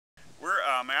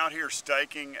out here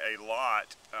staking a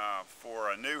lot for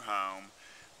a new home,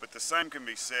 but the same can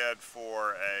be said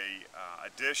for a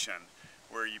addition,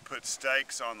 where you put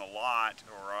stakes on the lot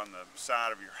or on the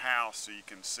side of your house so you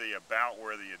can see about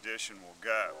where the addition will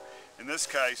go. In this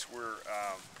case, we're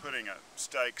putting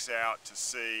stakes out to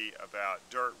see about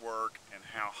dirt work and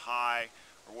how high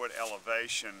or what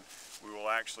elevation we will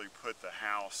actually put the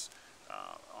house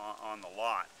on the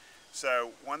lot.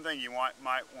 So one thing you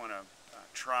might want to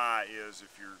try is,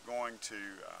 if you're going to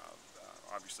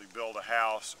obviously build a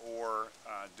house or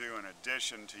do an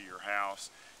addition to your house,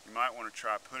 you might want to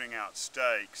try putting out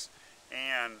stakes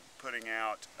and putting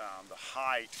out the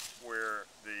height where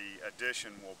the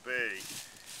addition will be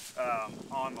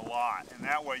on the lot, and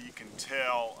that way you can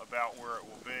tell about where it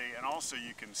will be, and also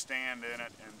you can stand in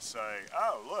it and say,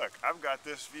 oh look, I've got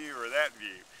this view or that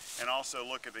view, and also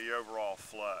look at the overall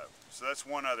flow. So that's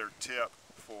one other tip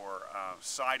for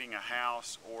siting a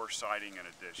house or siting an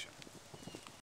addition.